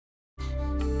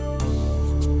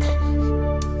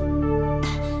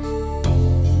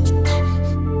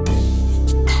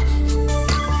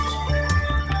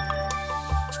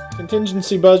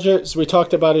contingency budget, as we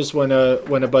talked about, is when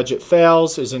a budget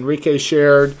fails. As Enrique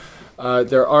shared,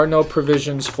 there are no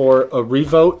provisions for a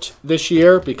revote this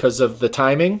year because of the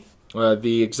timing.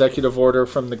 The executive order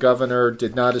from the governor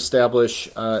did not establish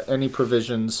any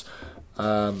provisions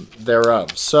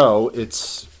thereof. So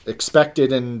it's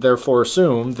expected and therefore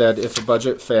assumed that if a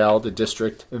budget failed, the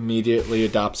district immediately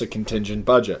adopts a contingent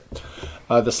budget.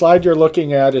 The slide you're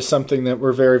looking at is something that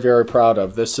we're very, very proud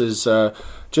of. This is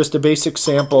just a basic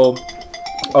sample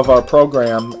of our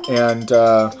program and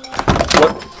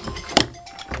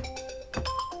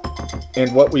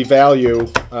what we value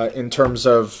in terms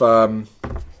of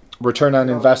return on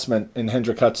investment in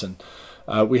Hendrick-Hudson.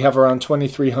 We have around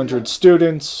 2,300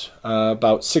 students.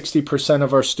 About 60%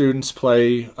 of our students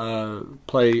play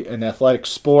an athletic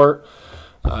sport.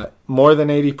 More than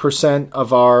 80%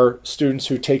 of our students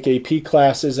who take AP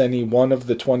classes, any one of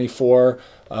the 24,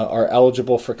 are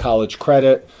eligible for college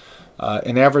credit.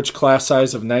 An average class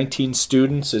size of 19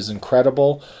 students is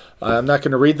incredible. I'm not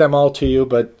going to read them all to you,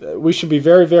 but we should be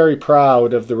very, very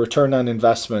proud of the return on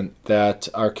investment that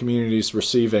our community is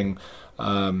receiving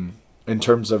in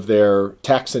terms of their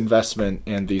tax investment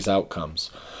and these outcomes.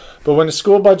 But when a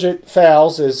school budget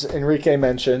fails, as Enrique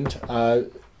mentioned,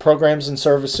 programs and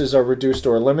services are reduced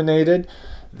or eliminated.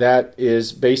 That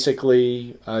is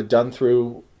basically done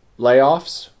through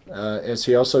layoffs. As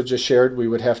he also just shared, we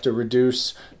would have to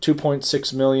reduce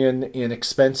 $2.6 million in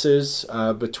expenses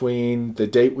between the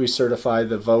date we certify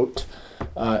the vote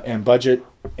and budget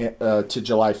to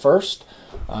July 1st.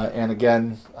 And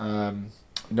again,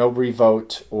 no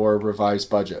revote or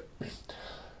revised budget.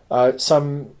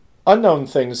 Some unknown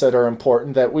things that are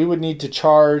important: that we would need to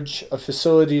charge a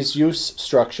facilities use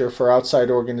structure for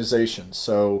outside organizations.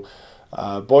 So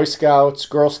Boy Scouts,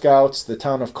 Girl Scouts, the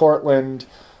town of Cortland,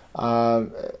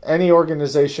 any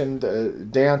organization,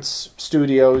 dance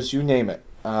studios, you name it.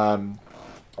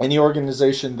 Any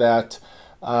organization that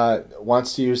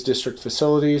wants to use district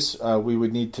facilities, we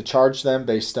would need to charge them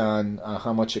based on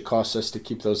how much it costs us to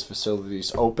keep those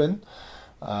facilities open.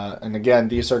 And again,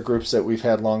 these are groups that we've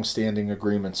had long-standing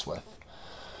agreements with.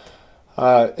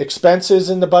 Expenses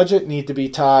in the budget need to be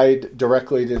tied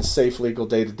directly to the safe, legal,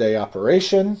 day-to-day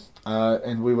operation.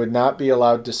 And we would not be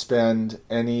allowed to spend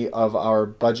any of our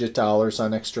budget dollars on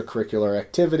extracurricular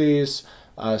activities,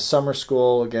 summer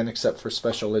school, again, except for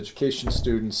special education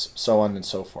students, so on and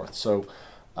so forth. So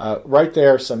right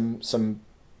there, some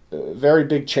very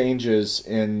big changes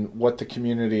in what the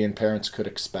community and parents could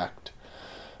expect.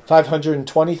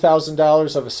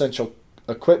 $520,000 of essential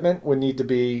equipment would need to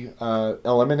be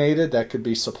eliminated. That could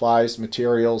be supplies,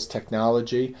 materials,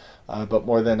 technology, but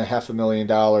more than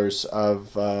 $500,000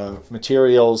 of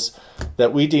materials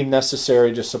that we deem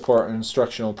necessary to support an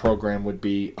instructional program would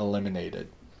be eliminated.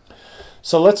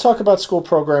 So let's talk about school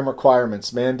program requirements,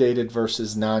 mandated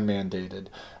versus non-mandated.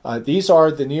 These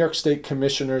are the New York State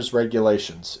Commissioner's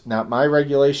regulations, not my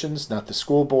regulations, not the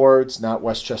school boards, not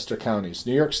Westchester County's.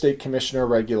 New York State Commissioner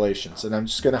regulations, and I'm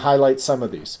just going to highlight some of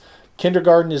these.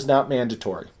 Kindergarten is not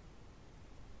mandatory.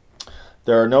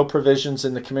 There are no provisions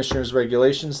in the Commissioner's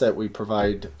regulations that we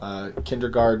provide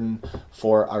kindergarten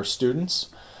for our students.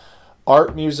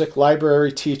 Art, music,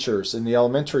 library teachers in the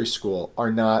elementary school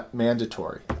are not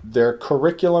mandatory. Their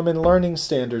curriculum and learning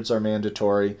standards are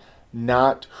mandatory,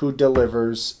 not who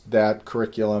delivers that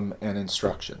curriculum and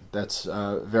instruction. That's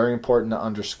very important to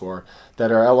underscore,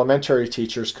 that our elementary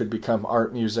teachers could become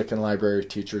art, music, and library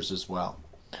teachers as well.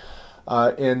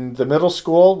 In the middle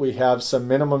school, we have some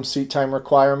minimum seat time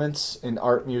requirements in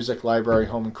art, music, library,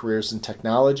 home and careers, and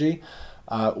technology.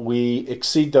 We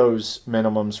exceed those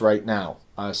minimums right now,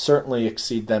 certainly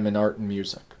exceed them in art and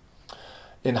music.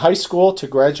 In high school, to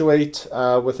graduate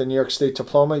with a New York State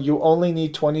diploma, you only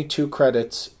need 22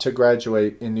 credits to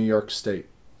graduate in New York State.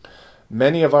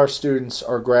 Many of our students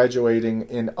are graduating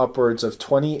in upwards of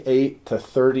 28 to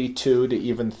 32 to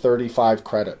even 35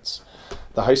 credits.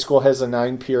 The high school has a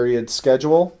 9-period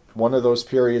schedule. One of those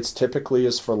periods typically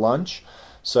is for lunch.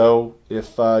 So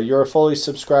if you're a fully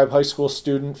subscribed high school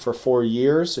student for 4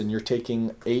 years and you're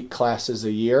taking 8 classes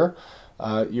a year,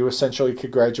 you essentially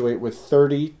could graduate with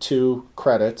 32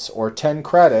 credits or 10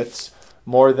 credits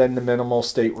more than the minimal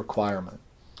state requirement.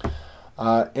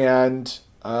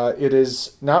 It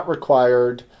is not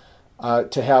required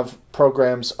to have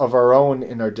programs of our own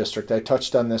in our district. I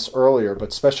touched on this earlier,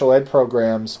 but special ed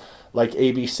programs like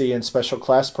ABC and special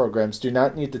class programs do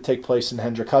not need to take place in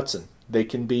Hendrick-Hudson. They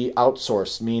can be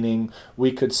outsourced, meaning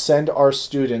we could send our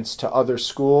students to other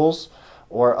schools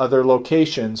or other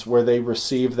locations where they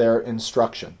receive their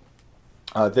instruction.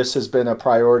 This has been a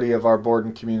priority of our board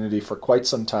and community for quite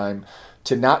some time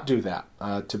to not do that,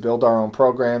 to build our own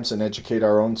programs and educate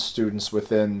our own students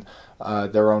within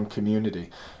their own community,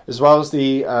 as well as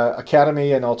the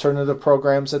academy and alternative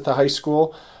programs at the high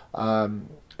school.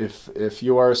 If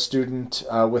you are a student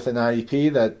with an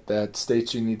IEP that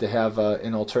states you need to have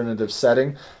an alternative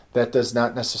setting, that does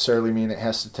not necessarily mean it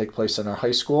has to take place in our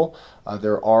high school.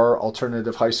 There are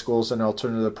alternative high schools and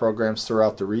alternative programs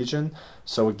throughout the region.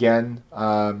 So again,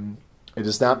 it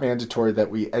is not mandatory that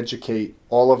we educate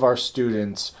all of our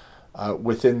students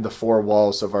within the four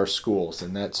walls of our schools,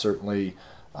 and that certainly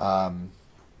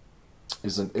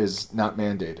is not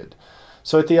mandated.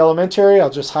 So at the elementary, I'll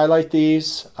just highlight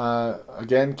these.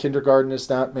 Again, kindergarten is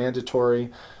not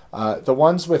mandatory. The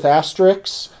ones with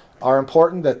asterisks are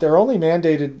important, that they're only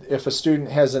mandated if a student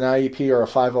has an IEP or a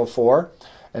 504.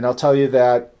 And I'll tell you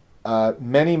that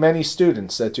many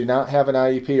students that do not have an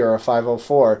IEP or a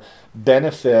 504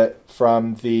 benefit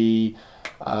from the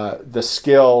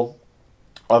skill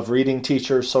of reading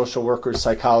teachers, social workers,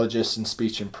 psychologists, and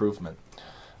speech improvement.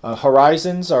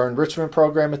 Horizons, our enrichment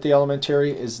program at the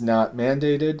elementary, is not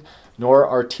mandated, nor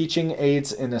are teaching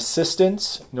aides and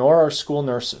assistants, nor are school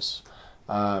nurses.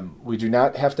 We do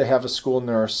not have to have a school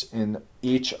nurse in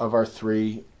each of our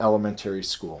 3 elementary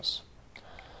schools.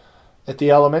 At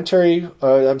the at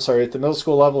the middle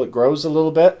school level, it grows a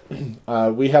little bit.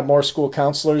 We have more school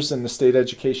counselors than the state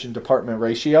education department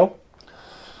ratio.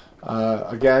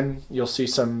 Again, you'll see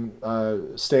some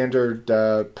standard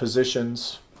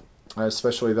positions,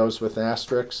 especially those with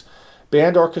asterisks.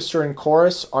 Band, orchestra, and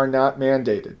chorus are not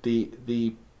mandated.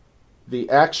 The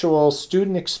actual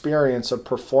student experience of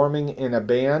performing in a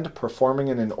band, performing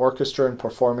in an orchestra, and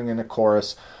performing in a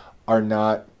chorus are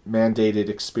not mandated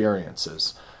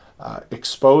experiences.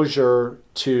 Exposure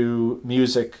to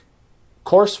music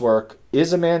coursework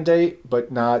is a mandate,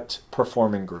 but not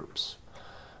performing groups.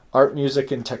 Art,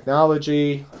 music, and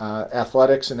technology,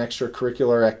 athletics and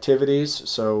extracurricular activities,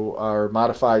 so our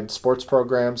modified sports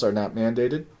programs are not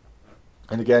mandated.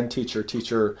 And again,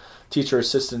 teacher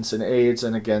assistants and aides,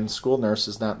 and again, school nurse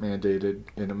is not mandated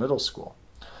in a middle school.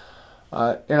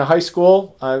 In a high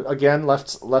school, again,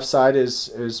 left side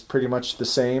is pretty much the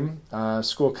same.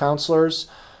 School counselors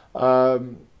at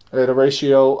a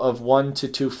ratio of 1 to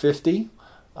 250.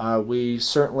 We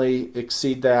certainly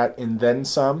exceed that and then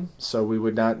some, so we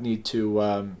would not need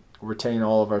to retain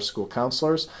all of our school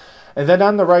counselors. And then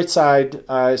on the right side,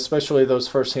 especially those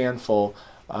first handful,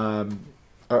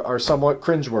 are somewhat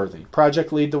cringeworthy.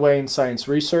 Project Lead the Way in Science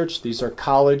Research. These are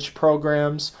college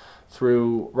programs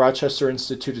through Rochester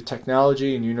Institute of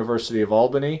Technology and University of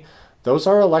Albany. Those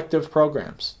are elective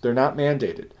programs. They're not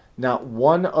mandated. Not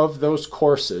one of those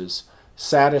courses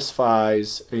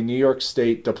satisfies a New York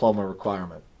State diploma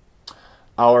requirement.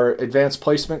 Our advanced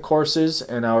placement courses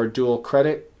and our dual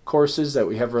credit courses that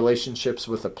we have relationships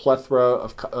with a plethora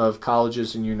of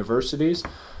colleges and universities,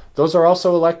 those are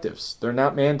also electives. They're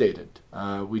not mandated.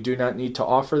 We do not need to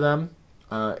offer them,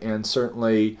 and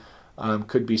certainly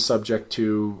could be subject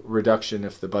to reduction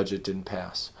if the budget didn't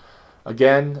pass.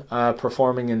 Again,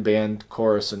 performing in band,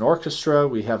 chorus, and orchestra,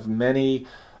 we have many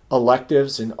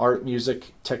electives in art,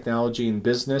 music, technology, and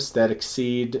business that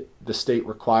exceed the state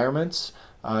requirements.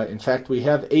 In fact, we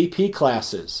have AP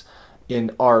classes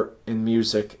in art, in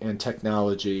music, and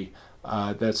technology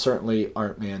that certainly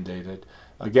aren't mandated.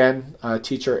 Again,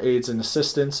 teacher aides and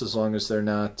assistants, as long as they're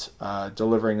not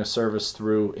delivering a service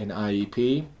through an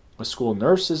IEP. A school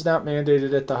nurse is not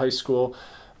mandated at the high school.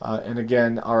 And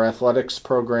again, our athletics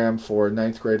program for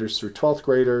 9th graders through 12th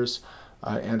graders,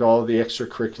 and all of the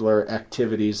extracurricular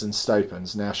activities and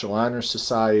stipends, National Honor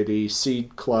Society,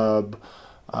 Seed Club,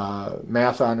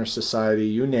 Math Honor Society,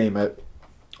 you name it.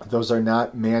 Those are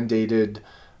not mandated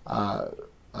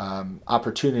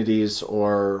opportunities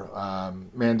or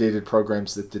mandated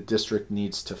programs that the district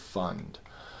needs to fund.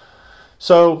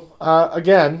 So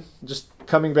again, just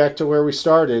coming back to where we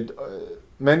started,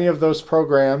 many of those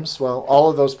programs, well, all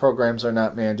of those programs are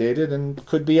not mandated and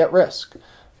could be at risk.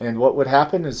 And what would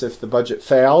happen is if the budget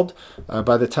failed,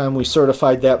 by the time we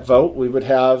certified that vote, we would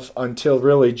have until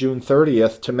really June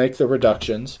 30th to make the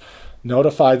reductions,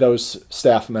 notify those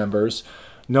staff members,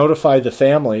 notify the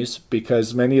families,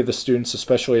 because many of the students,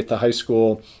 especially at the high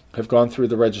school, have gone through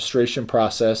the registration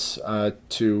process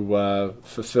to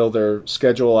fulfill their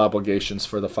schedule obligations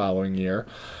for the following year.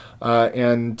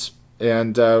 And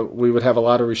we would have a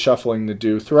lot of reshuffling to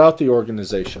do throughout the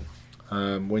organization.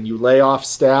 When you lay off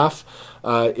staff,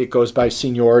 it goes by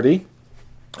seniority.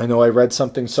 I know I read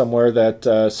something somewhere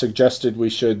that suggested we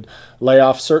should lay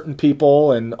off certain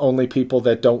people and only people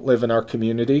that don't live in our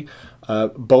community.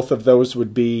 Both of those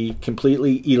would be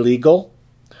completely illegal.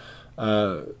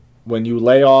 when you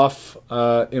lay off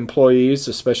employees,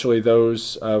 especially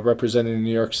those represented in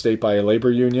New York State by a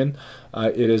labor union,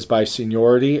 it is by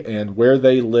seniority, and where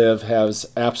they live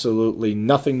has absolutely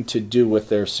nothing to do with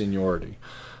their seniority.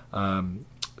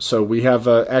 So we have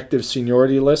an active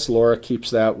seniority list. Laura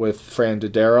keeps that with Fran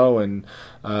Dodaro, and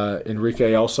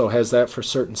Enrique also has that for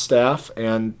certain staff,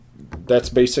 and that's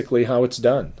basically how it's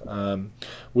done.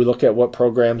 We look at what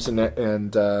programs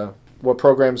and what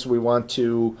programs we want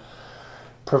to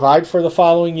provide for the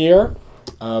following year.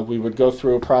 We would go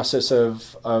through a process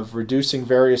of reducing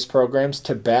various programs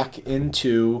to back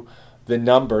into the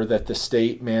number that the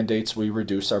state mandates we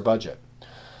reduce our budget.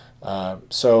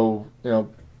 So,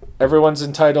 everyone's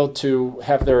entitled to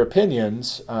have their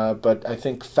opinions, but I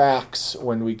think facts,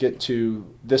 when we get to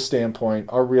this standpoint,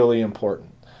 are really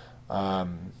important.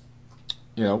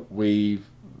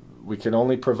 We can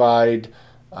only provide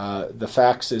the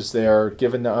facts as they're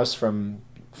given to us from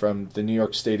the New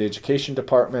York State Education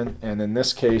Department, and in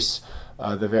this case,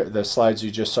 the slides you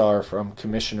just saw are from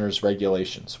Commissioner's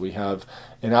regulations. We have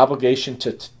an obligation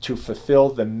to fulfill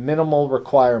the minimal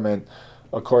requirement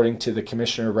according to the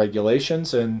Commissioner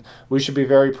regulations, and we should be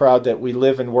very proud that we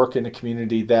live and work in a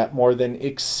community that more than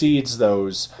exceeds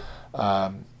those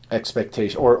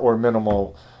expectations or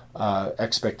minimal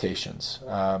expectations.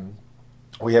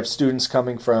 We have students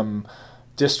coming from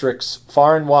districts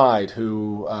far and wide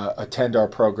who attend our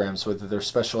programs, whether they're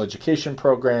special education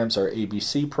programs or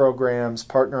ABC programs,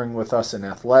 partnering with us in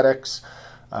athletics.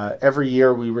 Every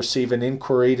year we receive an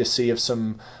inquiry to see if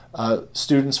some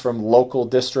students from local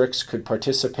districts could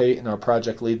participate in our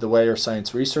Project Lead the Way or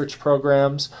science research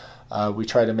programs. We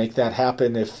try to make that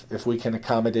happen if we can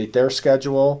accommodate their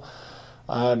schedule.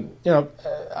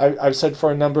 I've said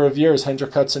for a number of years,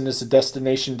 Hendrick-Hudson is a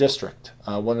destination district,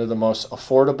 one of the most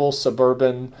affordable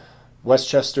suburban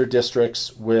Westchester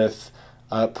districts with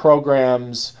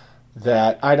programs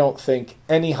that I don't think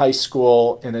any high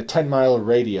school in a 10-mile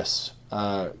radius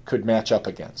could match up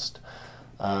against.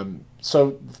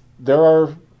 So there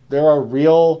are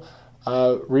real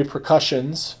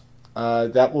repercussions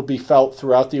that will be felt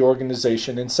throughout the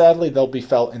organization, and sadly they'll be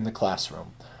felt in the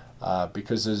classroom.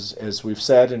 Because as we've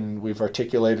said and we've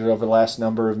articulated over the last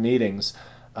number of meetings,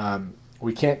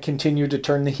 we can't continue to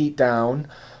turn the heat down.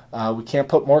 We can't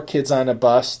put more kids on a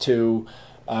bus to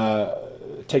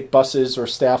take buses or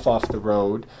staff off the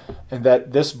road, and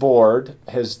that this board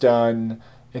has done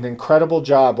an incredible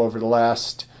job over the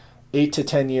last 8 to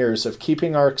 10 years of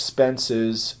keeping our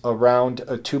expenses around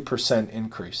a 2%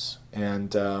 increase.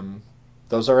 And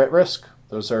those are at risk.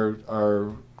 Those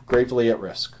are gravely at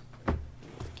risk.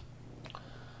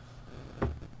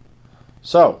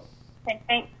 So.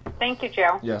 Thank you,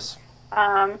 Joe. Yes.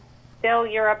 Bill,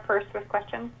 you're up first with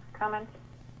questions, comments.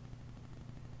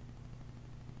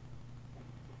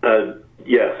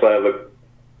 Yes, I have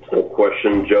a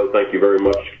question. Joe, thank you very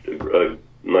much. A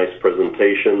nice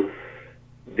presentation.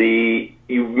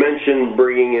 You mentioned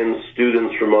bringing in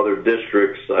students from other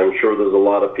districts. I'm sure there's a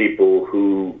lot of people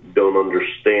who don't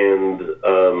understand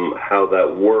how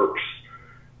that works.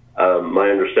 My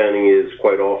understanding is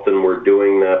quite often we're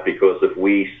doing that because if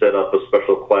we set up a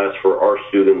special class for our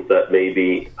students that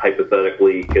maybe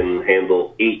hypothetically can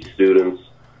handle 8 students,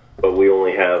 but we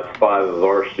only have 5 of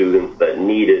our students that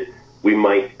need it, we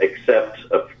might accept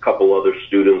a couple other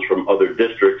students from other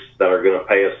districts that are going to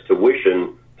pay us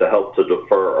tuition to help to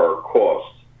defer our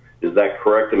costs. Is that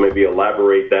correct? And maybe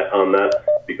elaborate on that,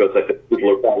 because I think people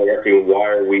are probably asking, why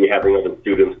are we having other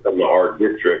students come to our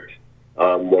district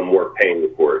when we're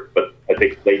paying for it? But I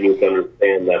think they need to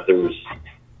understand that there's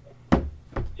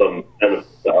some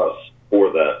benefit to us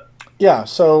for that. Yeah.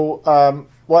 So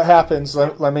what happens?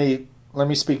 Let me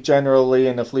speak generally,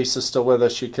 and if Lisa's still with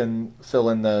us, she can fill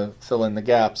in the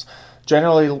gaps.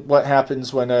 Generally, what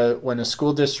happens when a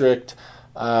school district,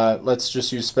 let's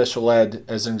just use special ed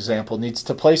as an example, needs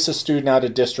to place a student out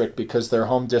of district because their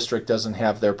home district doesn't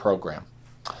have their program.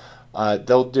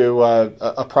 They'll do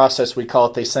a process, we call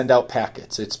it, they send out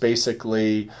packets. It's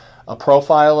basically a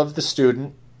profile of the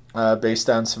student based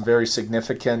on some very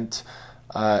significant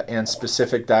and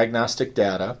specific diagnostic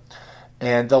data.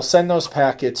 And they'll send those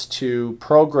packets to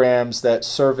programs that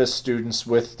service students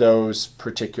with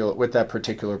that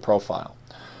particular profile.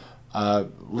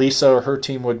 Lisa or her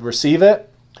team would receive it,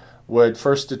 would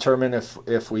first determine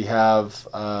if we have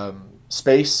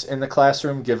space in the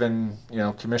classroom, given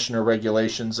commissioner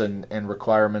regulations and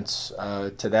requirements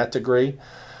to that degree.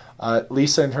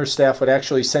 Lisa and her staff would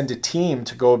actually send a team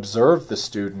to go observe the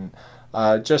student,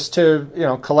 just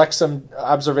to collect some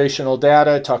observational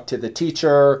data, talk to the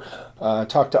teacher,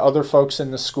 talk to other folks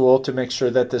in the school to make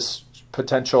sure that this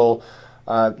potential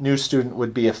new student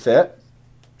would be a fit.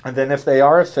 And then if they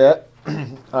are a fit,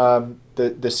 the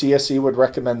CSE would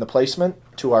recommend the placement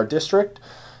to our district,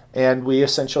 and we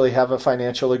essentially have a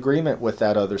financial agreement with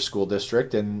that other school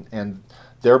district, and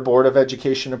their Board of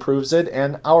Education approves it,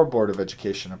 and our Board of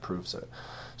Education approves it.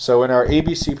 So in our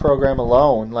ABC program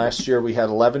alone, last year we had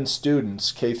 11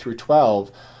 students, K through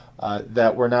 12,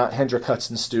 that were not Hendrick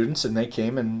Hudson students, and they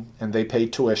came and they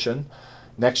paid tuition.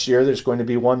 Next year there's going to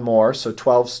be one more, so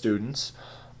 12 students.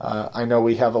 I know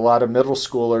we have a lot of middle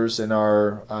schoolers in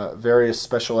our various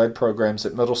special ed programs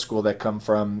at middle school that come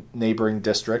from neighboring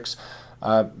districts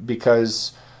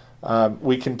because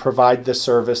we can provide the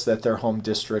service that their home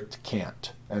district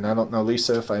can't. And I don't know,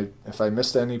 Lisa, if I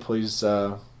missed any, please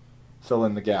fill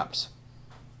in the gaps.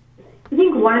 I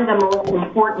think one of the most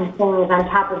important things on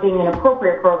top of being an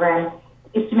appropriate program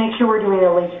is to make sure we're doing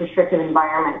a least restrictive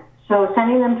environment. So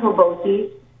sending them to a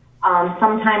BOCES,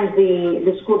 sometimes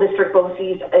the school district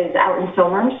BOCES is out in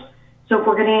Somers. So if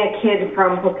we're getting a kid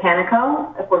from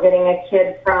Pocanico, if we're getting a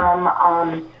kid from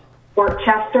Fort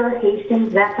Chester,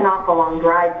 Hastings, that's an awful long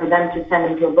drive for them to send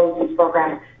them to a BOCES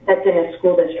program that's in a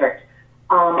school district.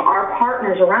 Our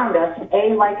partners around us,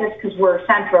 A, like us because we're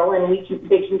central and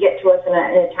they can get to us in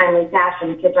a timely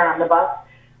fashion, kids are on the bus,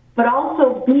 but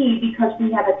also B, because we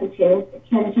have a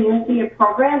continuity of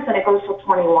programs and it goes till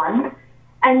 21,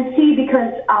 and C,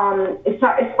 because as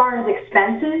far as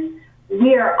expenses,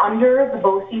 we are under the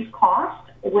BOCES cost,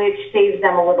 which saves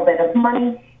them a little bit of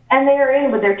money, and they are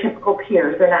in with their typical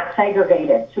peers. They're not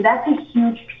segregated. So that's a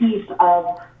huge piece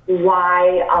of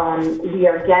why we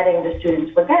are getting the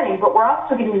students we're getting, but we're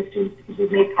also getting the students because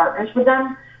we've made partners with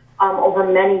them over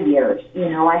many years. You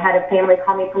know, I had a family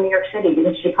call me from New York City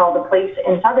because she called a place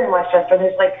in southern Westchester, and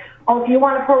it's like, oh, if you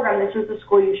want a program, this is the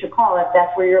school you should call if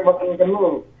that's where you're looking to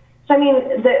move. So, I mean,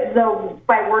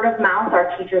 by word of mouth,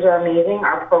 our teachers are amazing.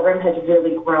 Our program has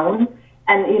really grown,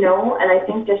 and, you know, and I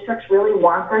think districts really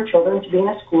want their children to be in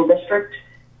a school district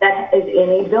that is in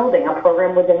a building, a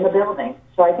program within the building.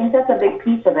 So I think that's a big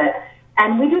piece of it.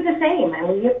 And we do the same. And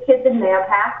we have kids in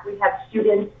NAPAC. We have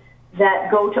students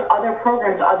that go to other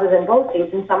programs other than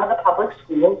BOCES. In some of the public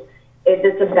schools,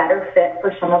 it's a better fit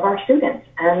for some of our students,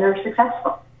 and they're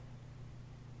successful.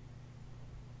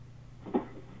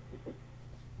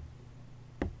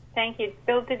 Thank you.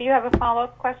 Bill, did you have a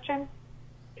follow-up question?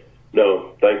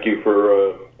 No, thank you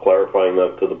for clarifying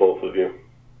that to the both of you.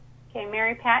 Okay,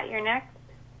 Mary Pat, you're next.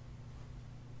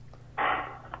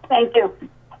 Thank you.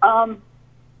 I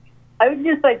would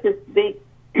just like to speak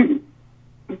to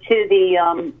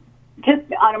the, just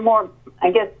on a more, I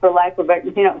guess, for lack of a,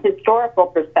 historical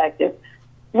perspective.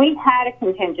 We had a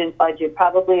contingent budget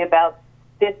probably about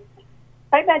 10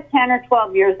 or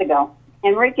 12 years ago.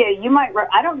 Enrique, you might,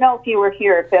 I don't know if you were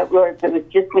here, if it was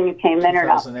just when you came in or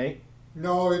not. 2008?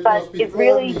 No, it but was before it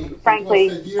really, me. frankly,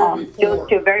 It was goes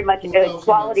to very much a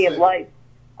quality of life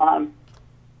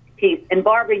piece. And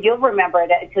Barbara, you'll remember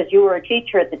it because you were a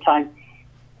teacher at the time.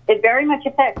 It very much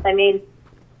affects. I mean,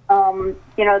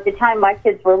 at the time my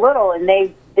kids were little, and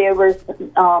there was,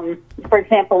 for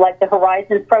example, like the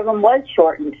Horizons program was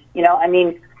shortened. I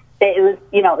mean, it was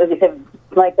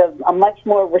a much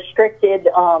more restricted.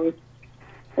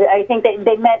 I think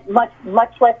they met much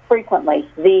less frequently.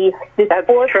 The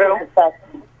sports was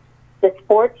affected. The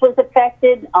sports was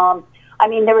affected. I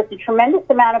mean, there was a tremendous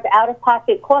amount of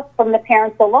out-of-pocket costs from the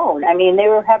parents alone. I mean, they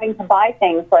were having to buy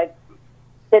things like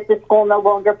that the school no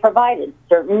longer provided,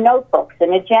 certain notebooks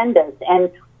and agendas.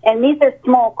 And these are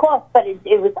small costs, but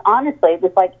it was honestly, it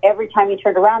was like every time you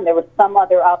turned around, there was some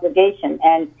other obligation.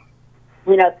 And,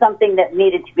 something that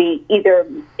needed to be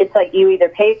it's like you either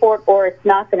pay for it or it's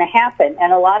not going to happen.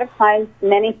 And a lot of times,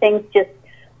 many things just,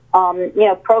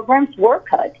 programs were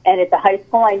cut. And at the high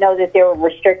school, I know that there were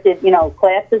restricted,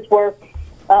 classes were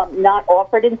not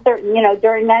offered in certain,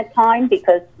 during that time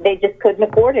because they just couldn't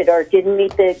afford it or didn't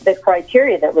meet the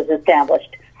criteria that was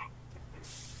established.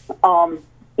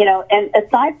 And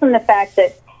aside from the fact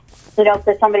that,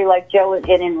 for somebody like Joe and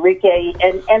Enrique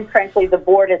and frankly the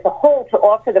board as a whole to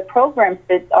offer the programs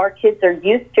that our kids are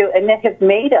used to and that have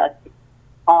made us,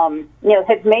 the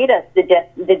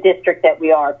district that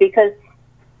we are. Because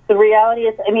the reality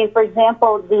is, I mean, for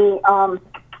example,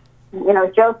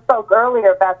 Joe spoke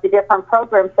earlier about the different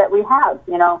programs that we have,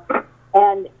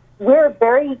 and we're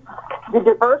the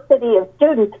diversity of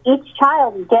students, each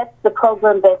child gets the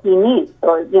program that he needs,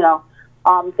 or,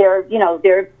 there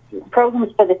are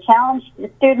programs for the challenged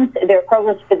students, there are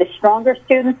programs for the stronger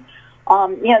students.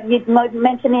 You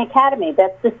mentioned the academy,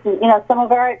 that's just, some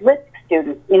of our at-risk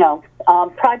students,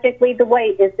 Project Lead the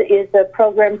Way is a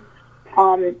program,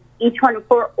 each one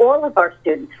for all of our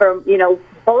students from,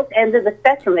 both ends of the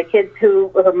spectrum, the kids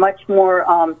who are much more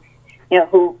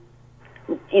who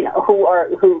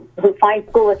find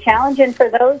school a challenge, and for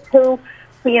those who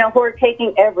are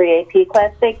taking every AP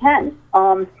class they can.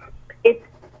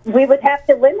 We would have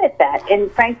to limit that,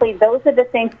 and frankly, those are the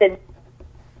things that,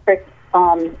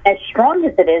 as strong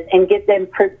as it is, and give them,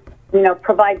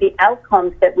 provide the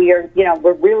outcomes that we're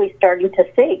really starting to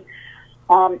see,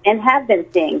 and have been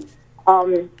seeing.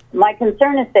 My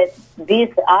concern is that these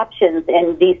options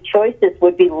and these choices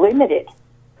would be limited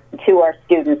to our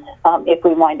students if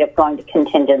we wind up going to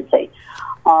contingency.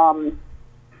 And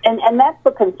that's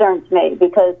what concerns me,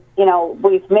 because,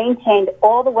 we've maintained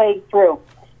all the way through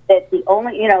that the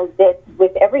only, that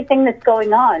with everything that's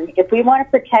going on, if we want to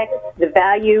protect the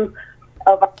value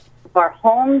of our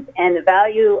homes and the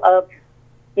value of,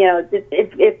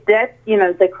 if that's,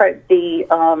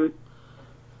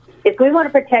 if we want to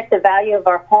protect the value of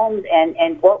our homes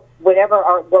and what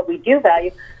we do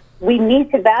value, we need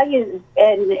to value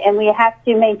and we have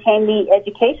to maintain the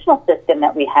educational system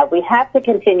that we have. We have to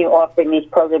continue offering these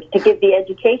programs to give the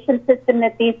education system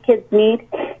that these kids need,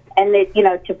 and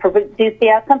that, to produce the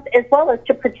outcomes, as well as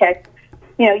to protect,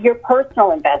 your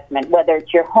personal investment, whether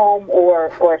it's your home or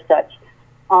such.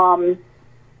 I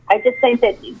just think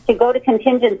that to go to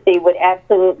contingency would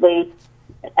absolutely,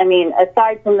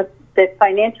 aside from the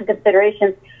financial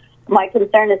considerations, my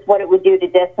concern is what it would do to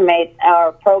decimate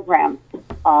our program.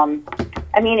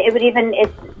 It would even,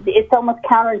 it's almost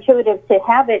counterintuitive to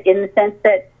have it in the sense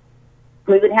that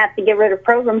we would have to get rid of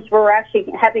programs where we're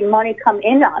actually having money come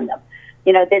in on them,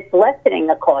 that's lessening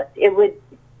the cost. It would,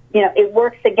 it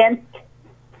works against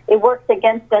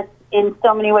us in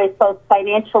so many ways, both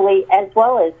financially as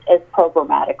well as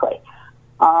programmatically.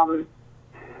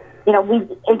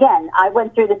 I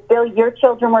went through this bill. Your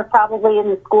children were probably in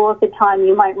the school at the time.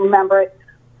 You might remember it.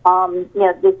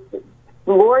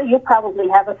 Laura, you probably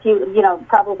have a few,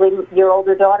 probably your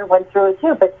older daughter went through it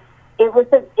too, but it was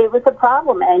a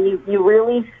problem, and you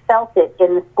really felt it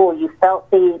in the school. You felt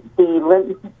the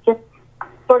just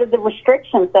sort of the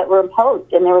restrictions that were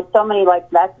imposed, and there were so many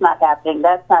that's not happening,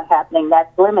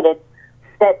 that's limited,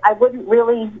 that I would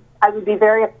be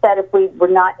very upset if we were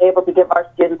not able to give our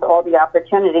students all the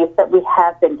opportunities that we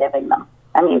have been giving them.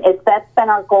 That's been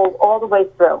our goal all the way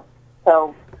through.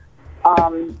 So,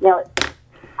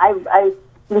 I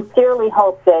sincerely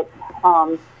hope that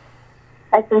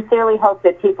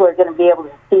people are going to be able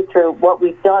to see through what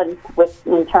we've done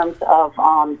in terms of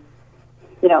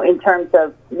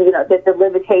the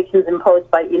limitations imposed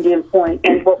by Indian Point,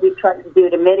 and what we've tried to do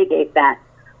to mitigate that,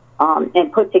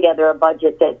 and put together a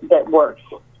budget that works.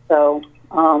 So,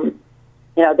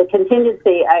 the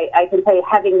contingency, I can tell you,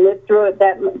 having lived through it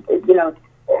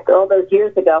all those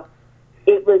years ago,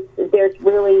 there's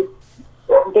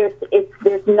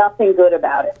nothing good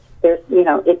about it.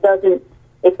 It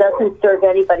doesn't serve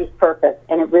anybody's purpose,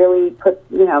 and it really puts,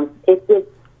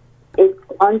 it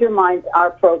undermines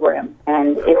our program,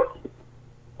 and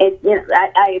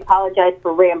I apologize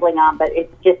for rambling on, but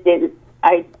it just didn't.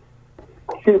 I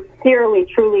sincerely,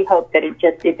 truly hope that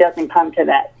it doesn't come to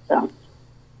that. So,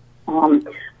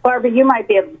 Barbara, you might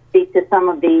be able to speak to some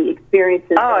of the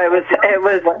experiences. Oh, it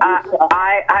was.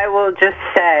 I will just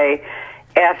say,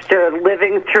 after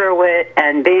living through it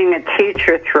and being a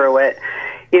teacher through it,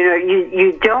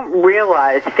 you don't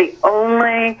realize the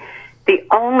only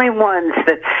ones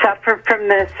that suffer from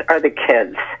this are the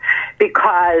kids,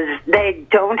 because they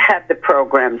don't have the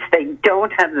programs, they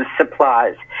don't have the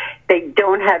supplies, they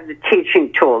don't have the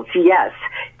teaching tools. Yes,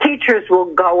 teachers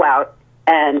will go out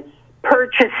and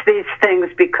purchase these things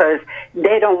because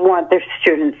they don't want their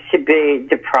students to be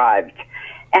deprived.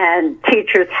 And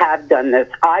teachers have done this.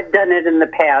 I've done it in the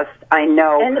past. I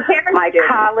know my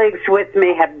colleagues with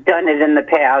me have done it in the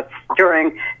past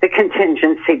during the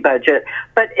contingency budget.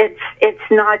 But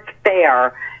it's not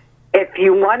fair. If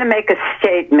you want to make a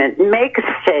statement,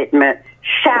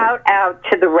 shout out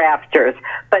to the rafters,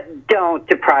 but don't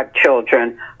deprive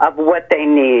children of what they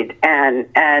need. And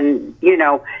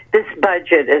this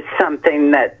budget is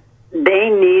something that they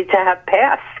need to have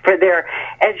passed for their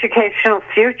educational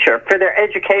future, for their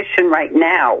education right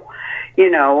now.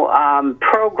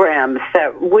 Programs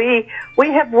that we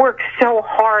have worked so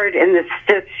hard in this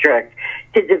district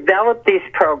to develop these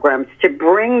programs, to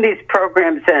bring these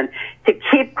programs in, to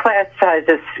keep class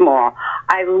sizes small.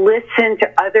 I listen to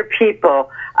other people,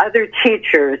 other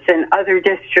teachers in other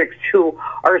districts who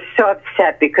are so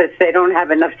upset because they don't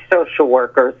have enough social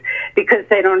workers, because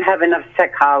they don't have enough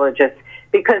psychologists,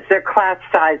 because their class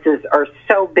sizes are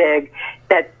so big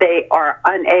that they are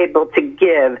unable to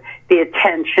give the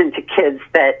attention to kids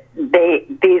that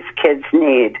these kids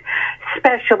need.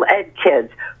 Special ed kids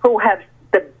who have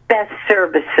the best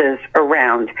services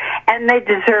around. And they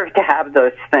deserve to have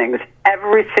those things.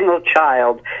 Every single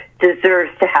child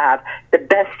deserves to have the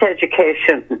best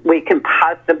education we can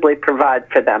possibly provide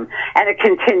for them. And a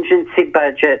contingency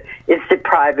budget is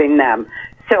depriving them.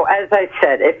 So as I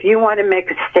said, if you want to make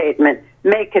a statement,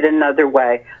 make it another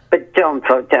way, but don't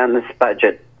vote down this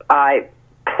budget. I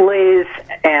please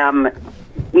am,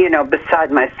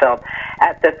 beside myself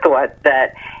at the thought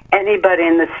that anybody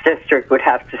in this district would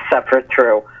have to suffer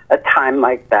through a time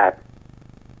like that.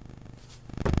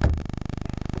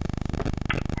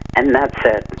 And that's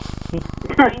it.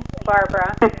 Thank you,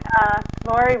 Barbara.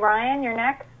 Lori, Ryan, you're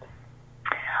next.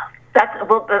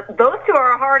 Those two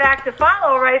are a hard act to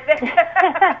follow right there.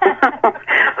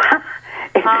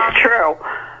 It's true.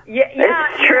 Yeah,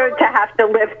 it's true to have to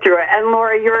live through it. And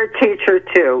Laura, you're a teacher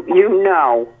too. You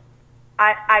know.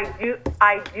 I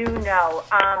do know.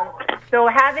 So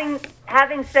having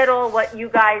said all what you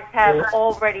guys have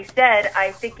already said,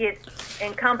 I think it's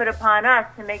incumbent upon us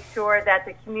to make sure that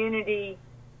the community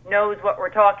knows what we're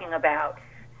talking about.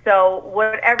 So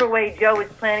whatever way Joe is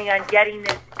planning on getting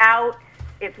this out,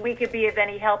 if we could be of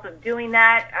any help of doing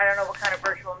that, I don't know what kind of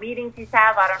virtual meetings he's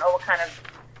have. I don't know what kind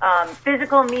of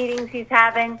physical meetings he's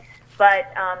having,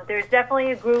 but there's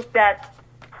definitely a group that's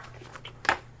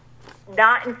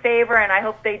not in favor, and I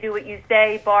hope they do what you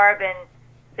say, Barb, and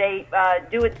they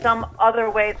do it some other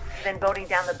way than voting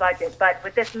down the budget. But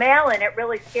with this mail-in, it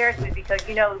really scares me because,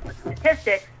 with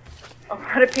statistics, a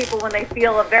lot of people, when they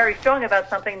feel very strong about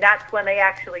something, that's when they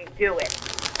actually do it.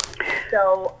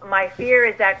 So my fear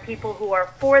is that people who are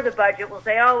for the budget will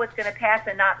say, oh, it's going to pass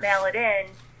and not mail it in,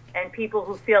 and people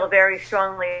who feel very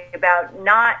strongly about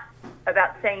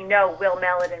saying no will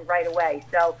mail it in right away.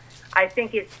 So I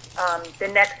think it's the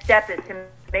next step is to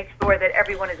make sure that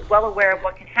everyone is well aware of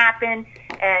what can happen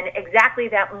and exactly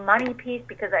that money piece,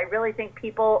 because I really think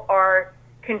people are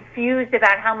confused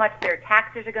about how much their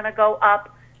taxes are going to go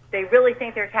up. They really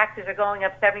think their taxes are going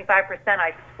up 75%,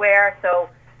 I swear. So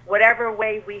whatever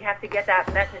way we have to get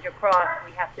that message across,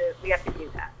 we have to do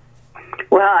that.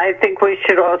 Well, I think we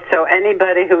should also,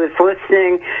 anybody who is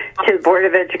listening to the Board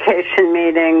of Education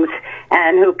meetings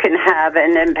and who can have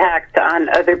an impact on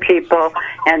other people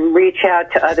and reach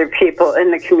out to other people in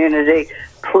the community,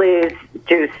 please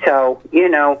do so,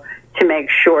 to make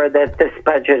sure that this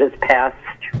budget is passed.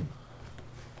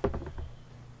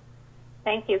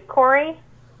 Thank you. Corey?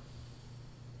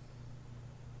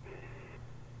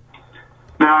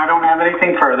 No, I don't have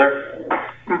anything further.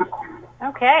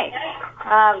 Okay.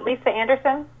 Lisa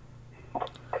Anderson?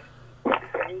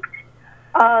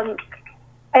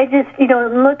 I just,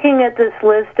 looking at this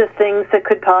list of things that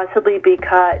could possibly be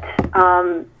cut,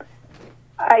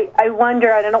 I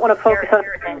wonder, and I don't want to focus on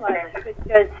it too much,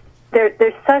 because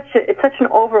it's such an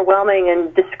overwhelming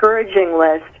and discouraging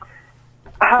list.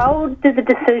 How do the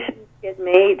decisions get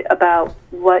made about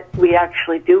what we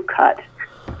actually do cut?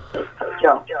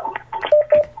 Joe.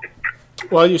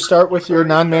 Well, you start with your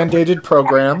non-mandated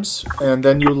programs, and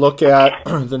then you look at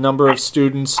the number of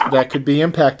students that could be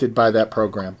impacted by that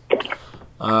program.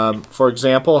 For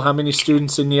example, how many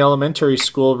students in the elementary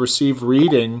school receive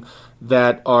reading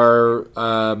that are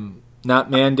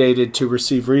not mandated to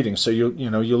receive reading? So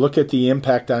you look at the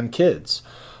impact on kids.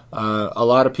 A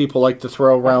lot of people like to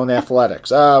throw around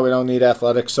athletics. We don't need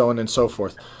athletics, so on and so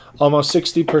forth. Almost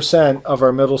 60% of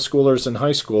our middle schoolers and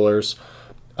high schoolers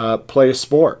play a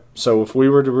sport. So if we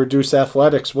were to reduce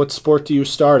athletics, what sport do you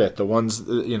start at? The ones,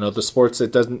 the sports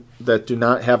that do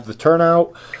not have the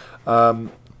turnout.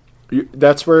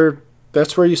 That's where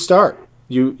you start.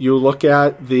 You look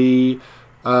at the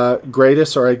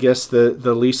greatest, or I guess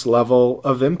the least level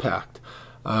of impact.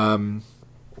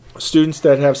 Students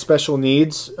that have special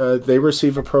needs, they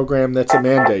receive a program that's a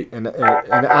mandate. And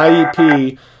an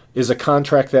IEP is a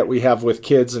contract that we have with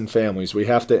kids and families. We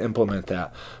have to implement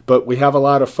that. But we have a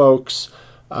lot of folks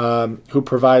who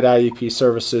provide IEP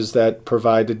services that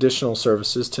provide additional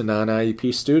services to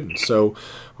non-IEP students. So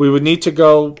we would need to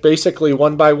go basically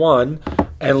one by one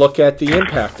and look at the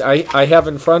impact. I have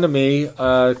in front of me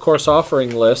a course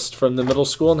offering list from the middle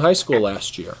school and high school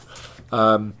last year.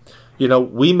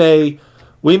 We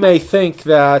may think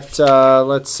that,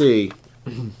 let's see,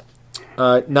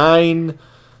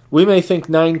 we may think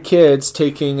 9 kids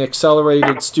taking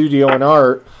accelerated studio and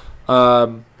art,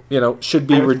 should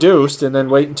be reduced, and then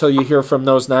wait until you hear from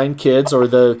those 9 kids or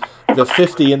the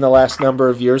 50 in the last number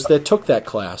of years that took that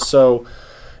class. So,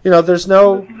 there's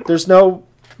no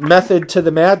method to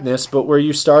the madness, but where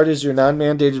you start is your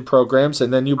non-mandated programs,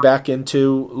 and then you back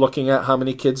into looking at how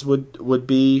many kids would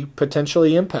be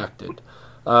potentially impacted.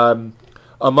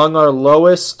 Among our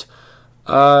lowest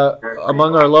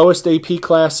among our lowest AP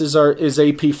classes is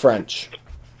AP French.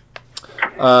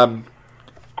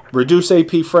 Reduce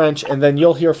AP French, and then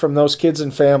you'll hear from those kids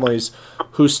and families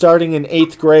who, starting in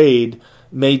 8th grade,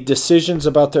 made decisions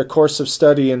about their course of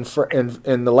study in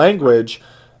the language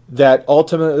that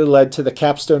ultimately led to the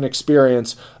capstone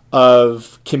experience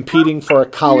of competing for a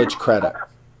college credit.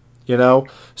 You know,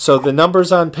 so the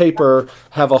numbers on paper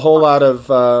have a whole lot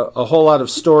of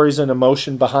stories and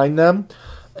emotion behind them,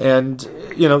 and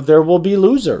you know there will be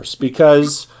losers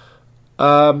because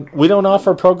we don't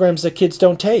offer programs that kids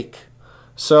don't take.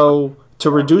 So to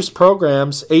reduce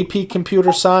programs, AP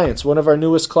Computer Science, one of our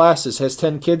newest classes, has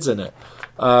 10 kids in it.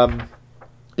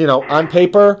 You know, on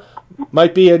paper,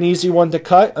 might be an easy one to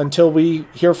cut until we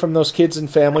hear from those kids and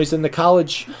families in the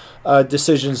college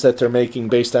decisions that they're making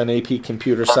based on AP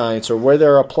Computer Science or where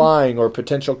they're applying or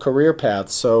potential career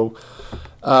paths. So,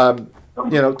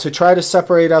 you know, to try to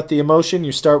separate out the emotion,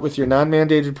 you start with your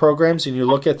non-mandated programs and you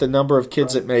look at the number of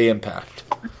kids it may impact.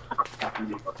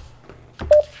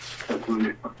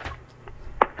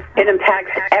 It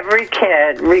impacts every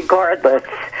kid, regardless.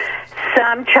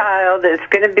 Some child is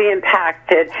going to be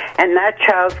impacted, and that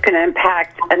child's going to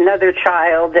impact another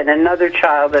child and another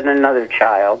child and another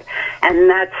child. And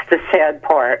that's the sad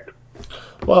part.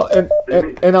 Well,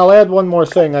 and I'll add one more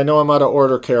thing. I know I'm out of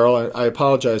order, Carol. I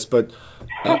apologize, but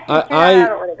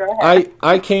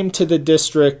I came to the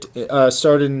district,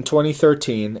 started in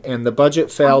 2013, and the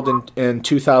budget failed in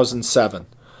 2007.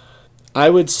 I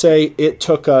would say it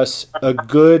took us a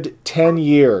good 10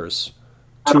 years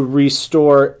to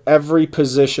restore every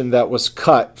position that was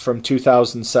cut from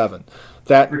 2007.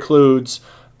 That includes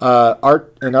an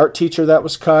art teacher that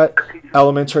was cut,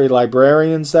 elementary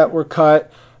librarians that were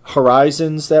cut,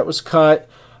 Horizons that was cut,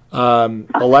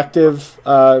 elective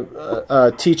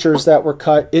teachers that were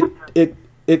cut.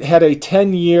 It had a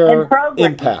 10-year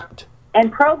impact.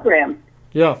 And program.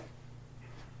 Yeah.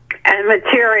 And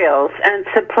materials and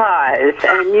supplies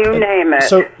and you name it.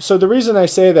 So the reason I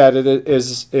say that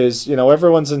is you know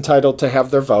everyone's entitled to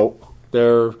have their vote.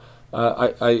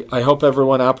 I hope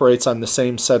everyone operates on the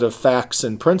same set of facts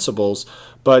and principles.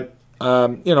 But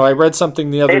you know I read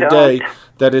something the other day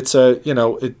that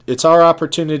it's our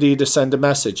opportunity to send a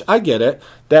message. I get it.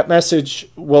 That message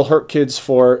will hurt kids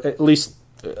for at least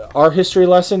our history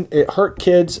lesson. It hurt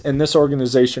kids in this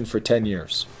organization for 10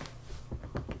 years.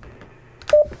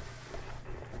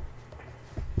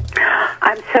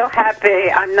 I'm so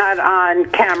happy I'm not on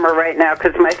camera right now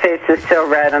because my face is so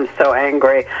red. I'm so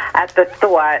angry at the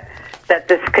thought that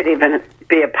this could even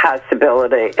be a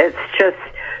possibility. It's just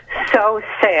so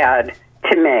sad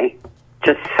to me.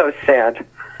 Just so sad.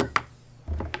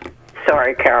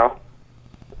 Sorry, Carol.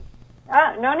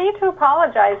 No need to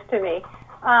apologize to me.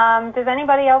 Does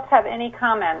anybody else have any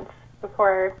comments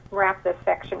before I wrap this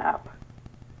section up?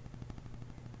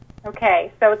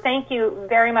 Okay, so thank you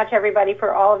very much, everybody,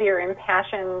 for all of your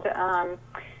impassioned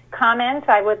comments.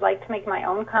 I would like to make my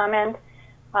own comment.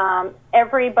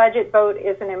 Every budget vote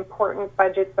is an important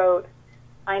budget vote.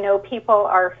 I know people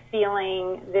are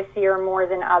feeling this year more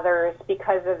than others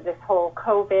because of this whole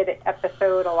COVID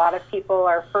episode. A lot of people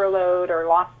are furloughed or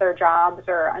lost their jobs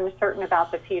or uncertain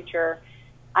about the future.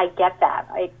 I get that.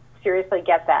 I seriously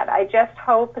get that. I just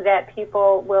hope that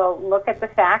people will look at the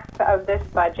facts of this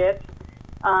budget,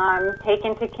 take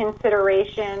into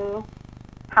consideration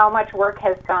how much work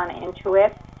has gone into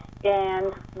it,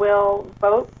 and will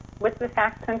vote with the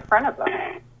facts in front of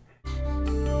them.